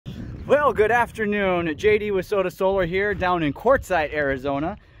Well, good afternoon. JD with SotaSolar here down in Quartzsite,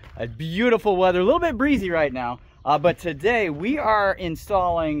 Arizona. Beautiful weather, a little bit breezy right now. But today we are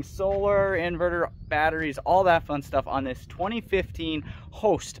installing solar, inverter, batteries, all that fun stuff on this 2015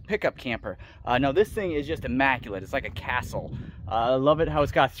 Host pickup camper. Now this thing is just immaculate. It's like a castle. I love it how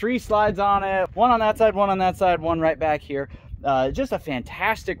it's got 3 slides on it. One on that side, one on that side, one right back here. Just a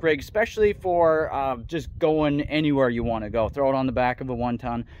fantastic rig, especially for just going anywhere you want to go. Throw it on the back of a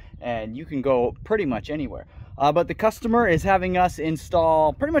 1-ton and you can go pretty much anywhere. But the customer is having us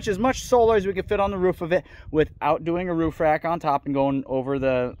install pretty much as much solar as we can fit on the roof of it without doing a roof rack on top and going over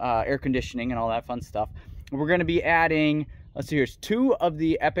the air conditioning and all that fun stuff. We're going to be adding, let's see, here's 2 of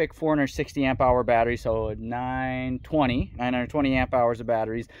the Epoch 460 amp hour batteries, so 920 amp hours of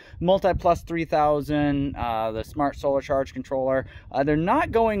batteries, Multiplus 3000, the SmartSolar charge controller. They're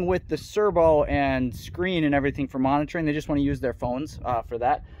not going with the Cerbo and screen and everything for monitoring. They just want to use their phones for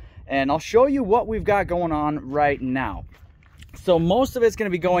that. And I'll show you what we've got going on right now. So most of it's going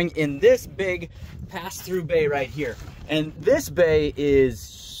to be going in this big pass-through bay right here. And this bay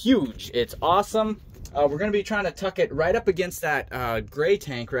is huge. It's awesome. We're going to be trying to tuck it right up against that gray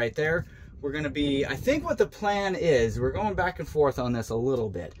tank right there. We're going to be, I think what the plan is, we're going back and forth on this a little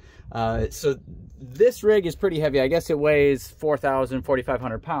bit. So this rig is pretty heavy. I guess it weighs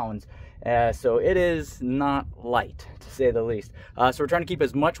 4,500 pounds. So it is not light, to say the least. So we're trying to keep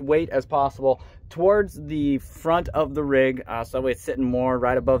as much weight as possible towards the front of the rig, so that way it's sitting more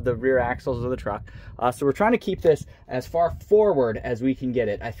right above the rear axles of the truck. So we're trying to keep this as far forward as we can get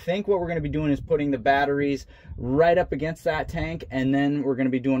it. I think what we're going to be doing is putting the batteries right up against that tank, and then we're going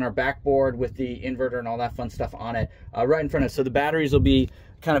to be doing our backboard with the inverter and all that fun stuff on it right in front of us. So the batteries will be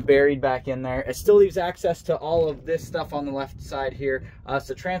kind of buried back in there. It still leaves access to all of this stuff on the left side here.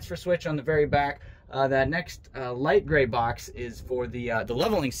 So transfer switch on the very back. That next light gray box is for the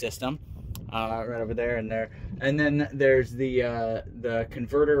leveling system, right over there and there. And then there's the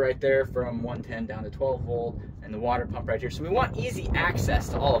converter right there from 110 down to 12 volt, and the water pump right here. So we want easy access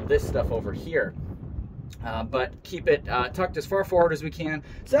to all of this stuff over here. But keep it tucked as far forward as we can,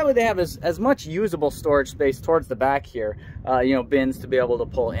 so that way they have as much usable storage space towards the back here, you know, bins to be able to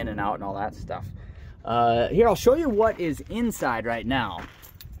pull in and out and all that stuff. Here, I'll show you what is inside right now.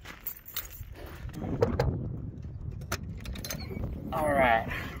 All right,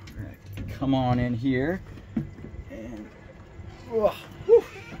 come on in here. And,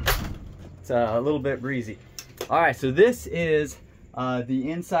 it's a little bit breezy. All right, so this is the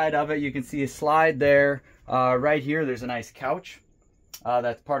inside of it. You can see a slide there. Right here, there's a nice couch.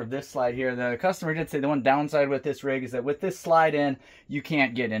 That's part of this slide here. The customer did say the one downside with this rig is that with this slide in, you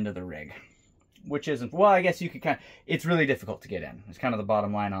can't get into the rig, which isn't, well, I guess you could it's really difficult to get in. It's kind of the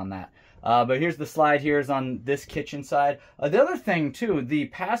bottom line on that. But here's the slide here is on this kitchen side. The other thing too, the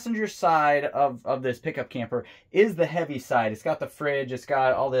passenger side of this pickup camper is the heavy side. It's got the fridge, it's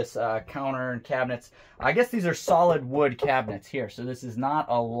got all this counter and cabinets. I guess these are solid wood cabinets here, so this is not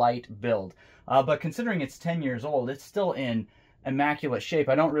a light build. But considering it's 10 years old, it's still in immaculate shape.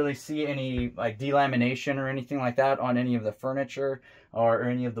 I don't really see any like delamination or anything like that on any of the furniture or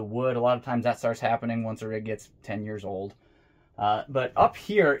any of the wood. A lot of times that starts happening once a rig gets 10 years old. But up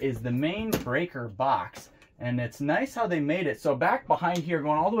here is the main breaker box, and it's nice how they made it. So back behind here,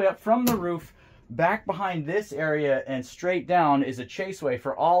 going all the way up from the roof, back behind this area and straight down is a chaseway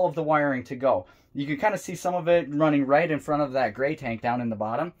for all of the wiring to go. You can kind of see some of it running right in front of that gray tank down in the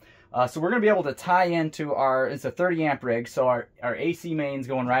bottom. So we're going to be able to tie into it's a 30 amp rig, so our AC mains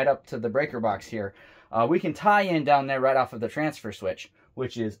going right up to the breaker box here. We can tie in down there right off of the transfer switch,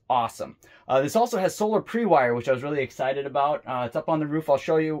 which is awesome. This also has solar pre-wire, which I was really excited about. It's up on the roof. I'll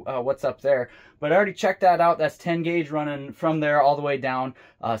show you what's up there. But I already checked that out. That's 10 gauge running from there all the way down.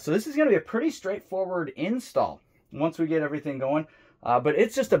 So this is going to be a pretty straightforward install once we get everything going. But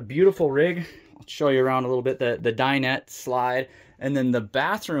it's just a beautiful rig. I'll show you around a little bit. The dinette slide. And then the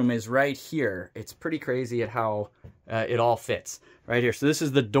bathroom is right here. It's pretty crazy at how it all fits right here. So this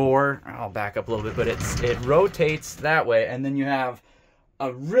is the door. I'll back up a little bit, but it rotates that way. And then you have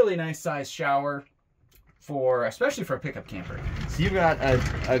a really nice size shower especially for a pickup camper. So you've got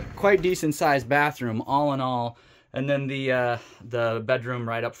a quite decent sized bathroom all in all. And then the bedroom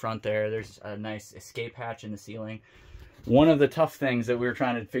right up front there. There's a nice escape hatch in the ceiling. One of the tough things that we were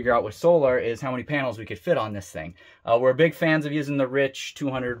trying to figure out with solar is how many panels we could fit on this thing. We're big fans of using the rich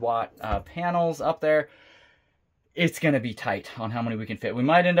 200 watt panels up there. It's going to be tight on how many we can fit. We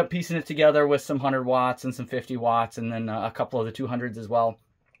might end up piecing it together with some 100 watts and some 50 watts and then a couple of the 200s as well.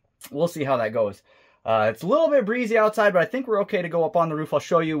 We'll see how that goes. It's a little bit breezy outside, but I think we're okay to go up on the roof. I'll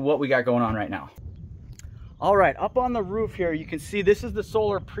show you what we got going on right now. All right, up on the roof here, you can see this is the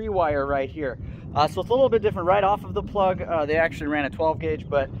solar pre-wire right here. So it's a little bit different right off of the plug. They actually ran a 12 gauge,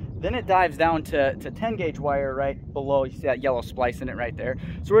 but then it dives down to 10 gauge wire right below. You see that yellow splice in it right there.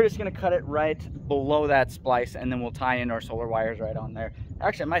 So we're just gonna cut it right below that splice, and then we'll tie in our solar wires right on there.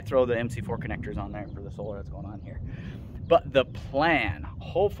 Actually, I might throw the MC4 connectors on there for the solar that's going on here. But the plan,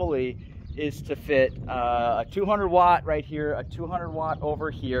 hopefully, is to fit a 200 watt right here, a 200 watt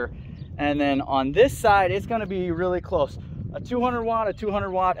over here, and then on this side, it's gonna be really close. A 200 watt, a 200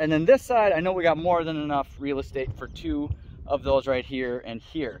 watt, and then this side, I know we got more than enough real estate for 2 of those right here and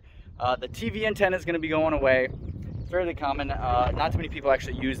here. The TV antenna is gonna be going away. It's fairly common. Not too many people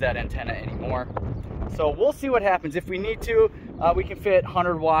actually use that antenna anymore. So we'll see what happens. If we need to, we can fit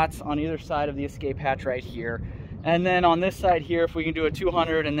 100 watts on either side of the escape hatch right here. And then on this side here, if we can do a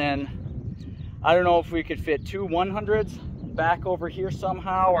 200, and then I don't know if we could fit 2 100s back over here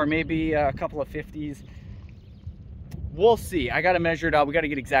somehow, or maybe a couple of 50s. We'll see. I got to measure it out. We got to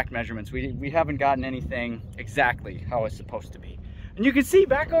get exact measurements. We haven't gotten anything exactly how it's supposed to be. And you can see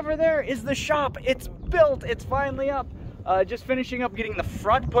back over there is the shop. It's built. It's finally up. Just finishing up getting the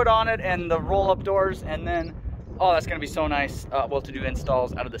front put on it and the roll-up doors, and then, oh, that's going to be so nice. Well, to do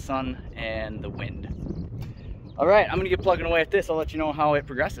installs out of the sun and the wind. All right, I'm going to get plugging away at this. I'll let you know how it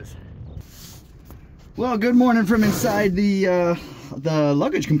progresses. Well, good morning from inside the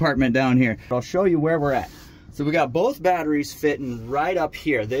luggage compartment down here. I'll show you where we're at. So we got both batteries fitting right up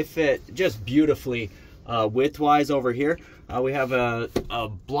here. They fit just beautifully width-wise over here. We have a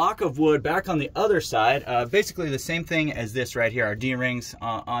block of wood back on the other side. Basically the same thing as this right here. Our D-rings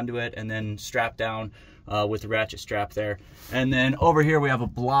onto it, and then strapped down with the ratchet strap there. And then over here we have a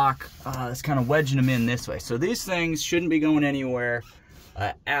block that's kind of wedging them in this way. So these things shouldn't be going anywhere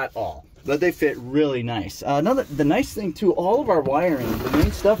at all. But they fit really nice. The nice thing too, all of our wiring, the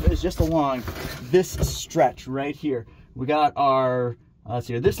main stuff is just along this stretch right here. We got our, let's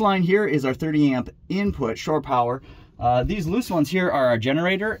see, this line here is our 30 amp input, shore power. These loose ones here are our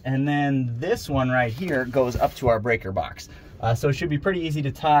generator, and then this one right here goes up to our breaker box. So it should be pretty easy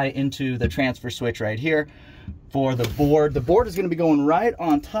to tie into the transfer switch right here. For the board is going to be going right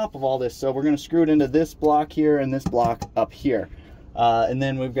on top of all this, so we're going to screw it into this block here and this block up here. And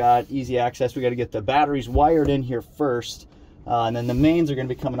then we've got easy access. We got to get the batteries wired in here first, and then the mains are going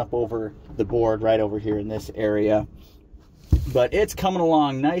to be coming up over the board right over here in this area. But it's coming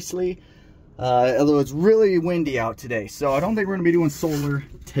along nicely, although it's really windy out today, so I don't think we're going to be doing solar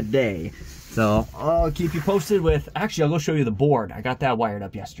today. So I'll keep you posted with, actually I'll go show you the board. I got that wired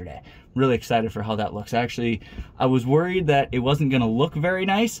up yesterday. Really excited for how that looks. Actually, I was worried that it wasn't going to look very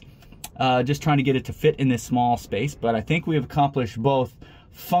nice, just trying to get it to fit in this small space, but I think we have accomplished both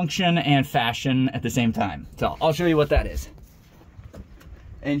function and fashion at the same time. So I'll show you what that is.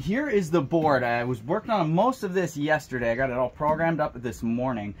 And here is the board. I was working on most of this yesterday. I got it all programmed up this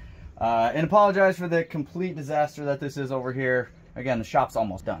morning. And apologize for the complete disaster that this is over here. Again, the shop's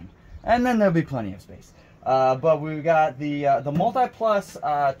almost done. And then there'll be plenty of space. But we've got the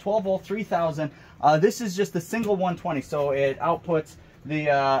Multiplus 12 volt 3000. This is just the single 120, so it outputs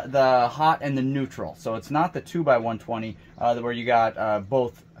the hot and the neutral. So it's not the 2x120 where you got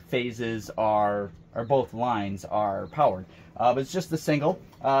both phases or both lines are powered. But it's just the single.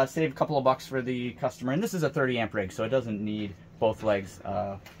 Save a couple of bucks for the customer. And this is a 30 amp rig, so it doesn't need both legs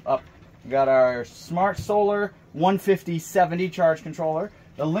up. We got our SmartSolar 150/70 charge controller.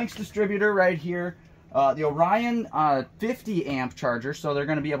 The Lynx distributor right here. The Orion 50 amp charger, so they're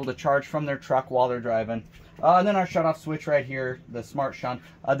going to be able to charge from their truck while they're driving. And then our shutoff switch right here, the SmartShunt.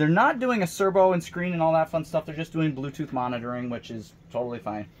 They're not doing a Cerbo and screen and all that fun stuff. They're just doing Bluetooth monitoring, which is totally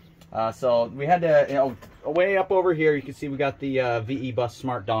fine. So we had to, you know, way up over here, you can see we got the VE Bus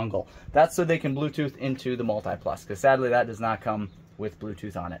Smart dongle. That's so they can Bluetooth into the Multiplus, because sadly that does not come with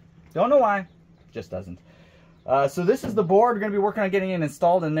Bluetooth on it. Don't know why, just doesn't. So this is the board. We're going to be working on getting it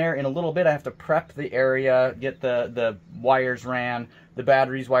installed in there in a little bit. I have to prep the area, get the wires ran, the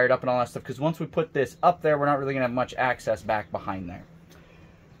batteries wired up and all that stuff, because once we put this up there, we're not really going to have much access back behind there.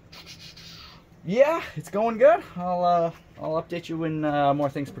 Yeah, it's going good. I'll update you when more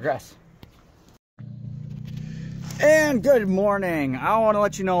things progress. And good morning. I want to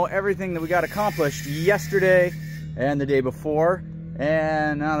let you know everything that we got accomplished yesterday and the day before.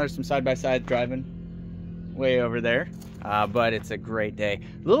 And now there's some side-by-side driving way over there, but it's a great day.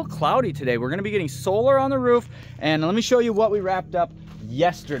 A little cloudy today. We're going to be getting solar on the roof, and let me show you what we wrapped up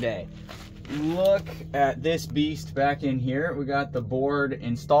yesterday. Look at this beast back in here. We got the board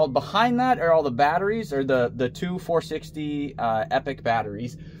installed. Behind that are all the batteries, or the two 460 Epoch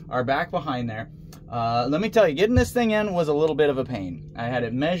batteries are back behind there. Let me tell you, getting this thing in was a little bit of a pain. I had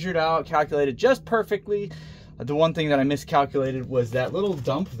it measured out, calculated just perfectly. The one thing that I miscalculated was that little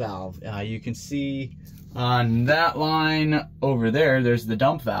dump valve. You can see on that line over there, there's the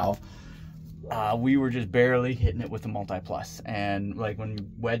dump valve. We were just barely hitting it with the Multiplus, and like when we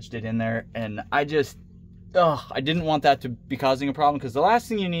wedged it in there, and I didn't want that to be causing a problem, because the last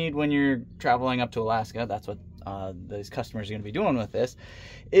thing you need when you're traveling up to Alaska, that's what these customers are going to be doing with this,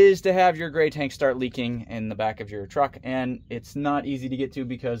 is to have your gray tank start leaking in the back of your truck, and it's not easy to get to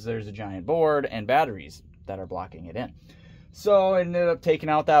because there's a giant board and batteries that are blocking it in. So I ended up taking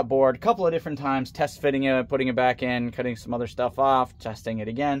out that board a couple of different times, test fitting it, putting it back in, cutting some other stuff off, testing it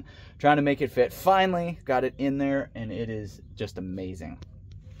again, trying to make it fit. Finally got it in there, and it is just amazing.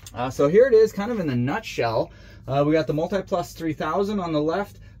 So here it is, kind of in a nutshell. We got the Multiplus 3000 on the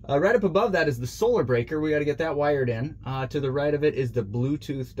left. Right up above that is the solar breaker. We got to get that wired in. To the right of it is the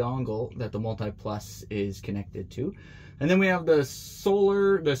Bluetooth dongle that the Multiplus is connected to. And then we have the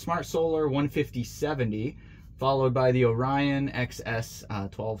SmartSolar 15070, followed by the Orion XS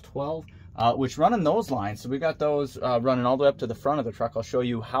 1212, which run in those lines. So we got those running all the way up to the front of the truck. I'll show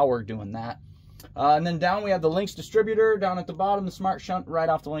you how we're doing that. And then down we have the Lynx distributor, down at the bottom the SmartShunt right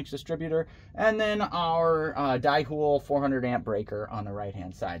off the Lynx distributor, and then our Daihuel 400 amp breaker on the right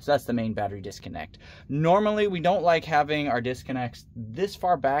hand side. So that's the main battery disconnect. Normally we don't like having our disconnects this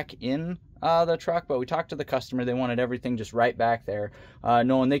far back in the truck, but we talked to the customer. They wanted everything just right back there,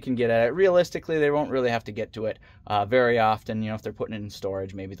 knowing they can get at it. Realistically, they won't really have to get to it very often. You know, if they're putting it in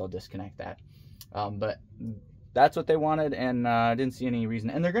storage, maybe they'll disconnect that. But that's what they wanted, and I didn't see any reason.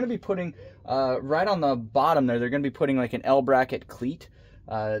 And they're going to be putting, right on the bottom there, they're going to be putting like an L bracket cleat.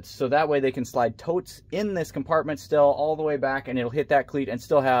 So that way they can slide totes in this compartment still all the way back, and it'll hit that cleat and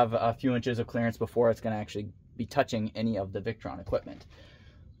still have a few inches of clearance before it's going to actually be touching any of the Victron equipment.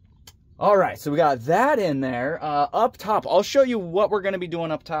 All right, so we got that in there. Up top, I'll show you what we're going to be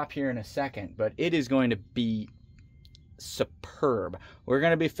doing up top here in a second, but it is going to be superb. We're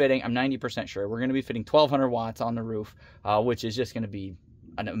going to be fitting, I'm 90% sure, we're going to be fitting 1200 watts on the roof, which is just going to be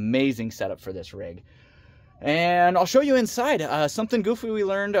an amazing setup for this rig. And I'll show you inside something goofy we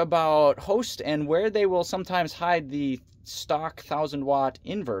learned about Host and where they will sometimes hide the stock 1000-watt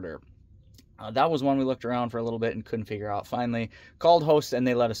inverter. That was one we looked around for a little bit and couldn't figure out. Finally called Host, and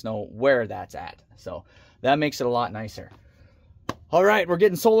they let us know where that's at. So that makes it a lot nicer. All right, we're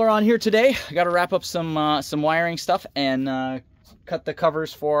getting solar on here today. I got to wrap up some wiring stuff and cut the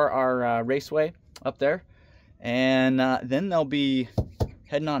covers for our raceway up there. And then they'll be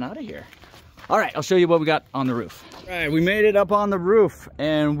heading on out of here. All right, I'll show you what we got on the roof. All right, we made it up on the roof,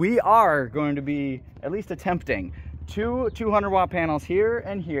 and we are going to be at least attempting two 200-watt panels here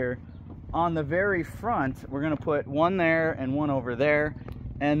and here. On the very front, we're going to put one there and one over there.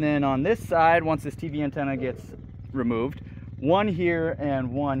 And then on this side, once this TV antenna gets removed, one here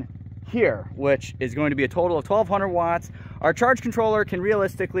and one here, which is going to be a total of 1200 watts. Our charge controller can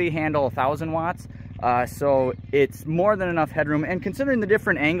realistically handle 1000 watts. So it's more than enough headroom. And considering the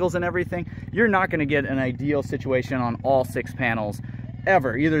different angles and everything, you're not going to get an ideal situation on all 6 panels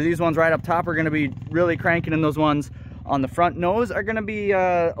ever. Either these ones right up top are going to be really cranking, and those ones on the front nose are going to be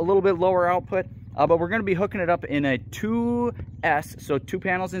a little bit lower output, but we're going to be hooking it up in a 2S, so 2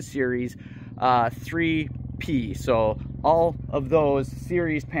 panels in series, 3P. So all of those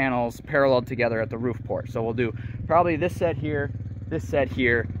series panels paralleled together at the roof port. So we'll do probably this set here,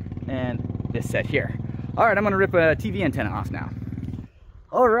 and this set here. All right, I'm going to rip a TV antenna off now.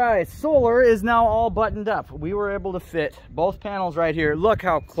 All right, solar is now all buttoned up. We were able to fit both panels right here. Look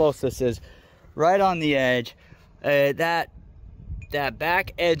how close this is, right on the edge. That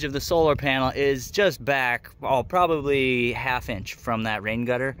back edge of the solar panel is just back, probably ½ inch from that rain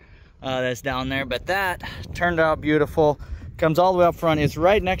gutter that's down there. But that turned out beautiful. Comes all the way up front. It's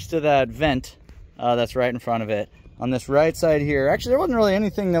right next to that vent that's right in front of it. On this right side here, actually there wasn't really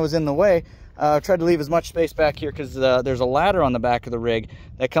anything that was in the way. I tried to leave as much space back here because there's a ladder on the back of the rig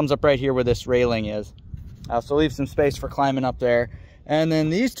that comes up right here where this railing is. So leave some space for climbing up there. And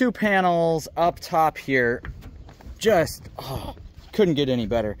then these 2 panels up top here, just couldn't get any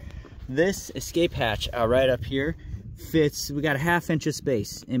better. This escape hatch right up here fits, we got a ½ inch of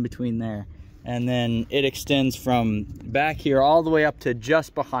space in between there, and then it extends from back here all the way up to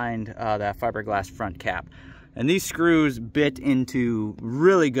just behind that fiberglass front cap. And these screws bit into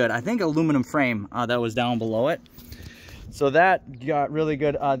really good, I think, aluminum frame that was down below it. So that got really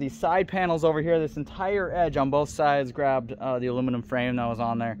good. These side panels over here, this entire edge on both sides grabbed the aluminum frame that was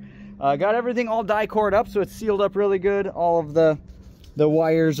on there. Got everything all die-cored up, so it's sealed up really good. All of the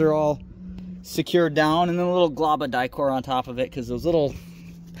wires are all secured down, and then a little glob of die-core on top of it, because those little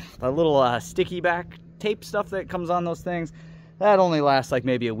sticky back tape stuff that comes on those things, that only lasts like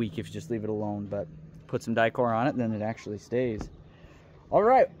maybe a week if you just leave it alone. But put some Dicor on it, then it actually stays. All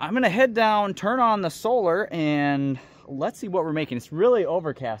right, I'm gonna head down, turn on the solar, and let's see what we're making. It's really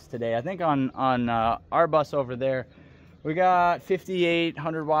overcast today. I think on our bus over there, we got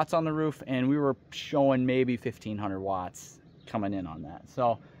 5,800 watts on the roof, and we were showing maybe 1,500 watts coming in on that.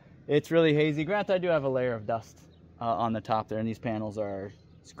 So it's really hazy. Granted, I do have a layer of dust on the top there, and these panels are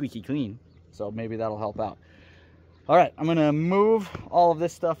squeaky clean, so maybe that'll help out. All right, I'm gonna move all of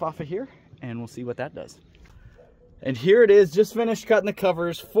this stuff off of here, and we'll see what that does. And here it is, just finished cutting the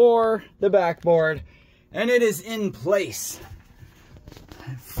covers for the backboard, and it is in place.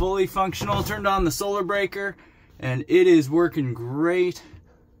 Fully functional, turned on the solar breaker, and it is working great.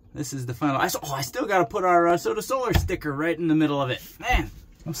 This is the final. I still got to put our SotaSolar sticker right in the middle of it. Man,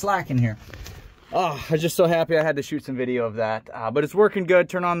 I'm slacking here. Oh, I'm just so happy I had to shoot some video of that. But it's working good.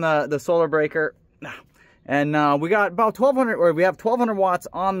 Turn on the solar breaker. And we got about 1,200, or we have 1,200 watts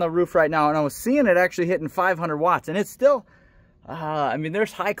on the roof right now, and I was seeing it actually hitting 500 watts, and it's still, I mean,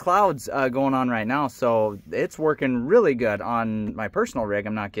 there's high clouds going on right now, so it's working really good. On my personal rig,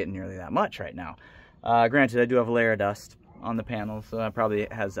 I'm not getting nearly that much right now. Granted, I do have a layer of dust on the panel, so that probably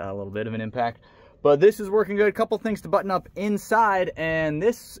has a little bit of an impact. But this is working good. A couple things to button up inside, and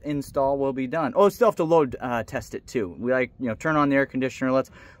this install will be done. Oh, still have to load test it too. We turn on the air conditioner.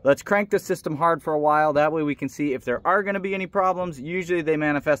 Let's crank the system hard for a while. That way we can see if there are going to be any problems. Usually they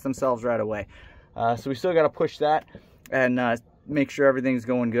manifest themselves right away. So we still got to push that and make sure everything's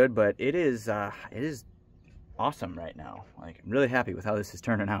going good. But it is awesome right now. Like, I'm really happy with how this is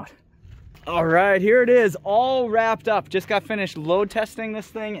turning out. All right, here it is, all wrapped up. Just got finished load testing this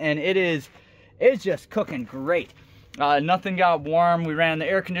thing, and it's just cooking great. Nothing got warm. We ran the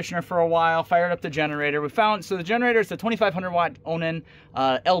air conditioner for a while, fired up the generator. We found, so the generator is a 2,500 watt Onan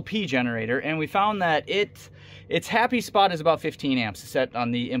LP generator, and we found that its happy spot is about 15 amps set on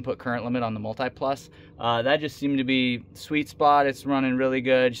the input current limit on the Multiplus. That just seemed to be sweet spot. It's running really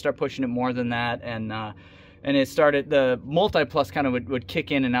good. You start pushing it more than that, and it started, the Multiplus kind of would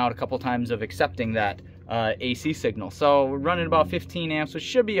kick in and out a couple times of accepting that AC signal. So we're running about 15 amps, which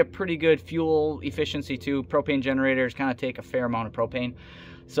should be a pretty good fuel efficiency too. Propane generators kind of take a fair amount of propane.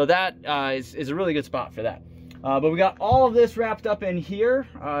 So that is a really good spot for that. But we got all of this wrapped up in here.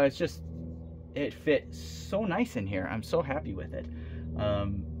 It fits so nice in here. I'm so happy with it.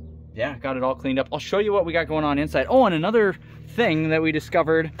 Yeah, got it all cleaned up. I'll show you what we got going on inside. Oh, and another thing that we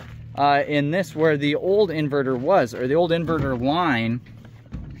discovered in this, where the old inverter was, or the old inverter line,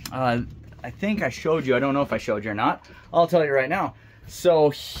 I think I showed you. I don't know if I showed you or not. I'll tell you right now.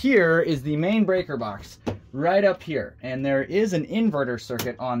 So here is the main breaker box right up here, and there is an inverter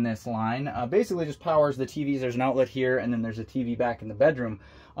circuit on this line. Basically just powers the TVs. There's an outlet here, and then there's a TV back in the bedroom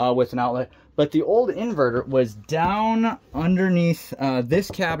with an outlet. But the old inverter was down underneath this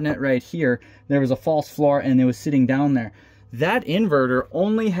cabinet right here. There was a false floor, and it was sitting down there. That inverter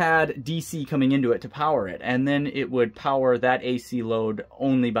only had DC coming into it to power it, and then it would power that AC load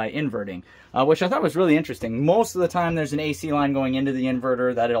only by inverting, which I thought was really interesting. Most of the time there's an AC line going into the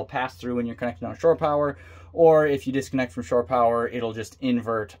inverter that it'll pass through when you're connected on shore power, or if you disconnect from shore power, it'll just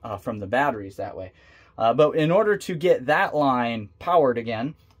invert from the batteries that way. But in order to get that line powered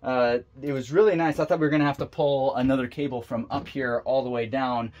again, it was really nice. I thought we were going to have to pull another cable from up here all the way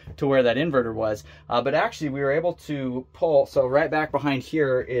down to where that inverter was. But actually we were able to pull, so right back behind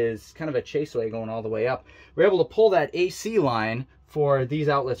here is kind of a chaseway going all the way up. We were able to pull that AC line for these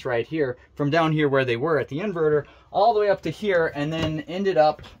outlets right here from down here where they were at the inverter all the way up to here, and then ended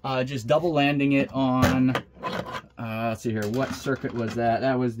up just double landing it on, let's see here, what circuit was that?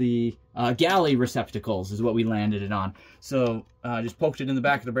 That was the galley receptacles is what we landed it on. So just poked it in the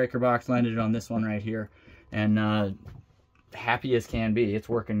back of the breaker box, landed it on this one right here, and happy as can be. It's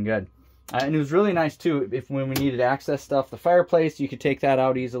working good. And it was really nice too, when we needed access stuff. The fireplace, you could take that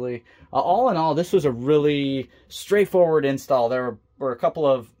out easily. All in all, this was a really straightforward install. There were a couple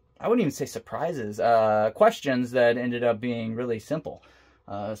of, I wouldn't even say surprises, questions that ended up being really simple.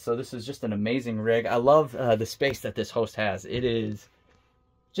 So this is just an amazing rig. I love the space that this host has. It is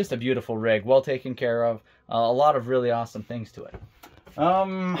just a beautiful rig, well taken care of. A lot of really awesome things to it.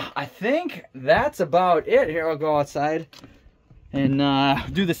 I think that's about it. Here, I'll go outside and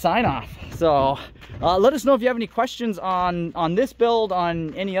do the sign off. So let us know if you have any questions on this build,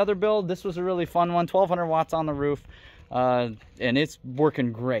 on any other build. This was a really fun one, 1,200 watts on the roof. And it's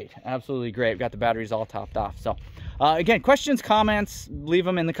working great, absolutely great. We've got the batteries all topped off. So again, questions, comments, leave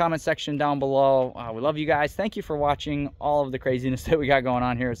them in the comment section down below. We love you guys. Thank you for watching all of the craziness that we got going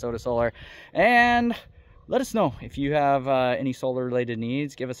on here at SotaSolar. And let us know if you have any solar related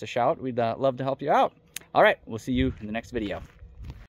needs. Give us a shout. We'd love to help you out. All right, we'll see you in the next video.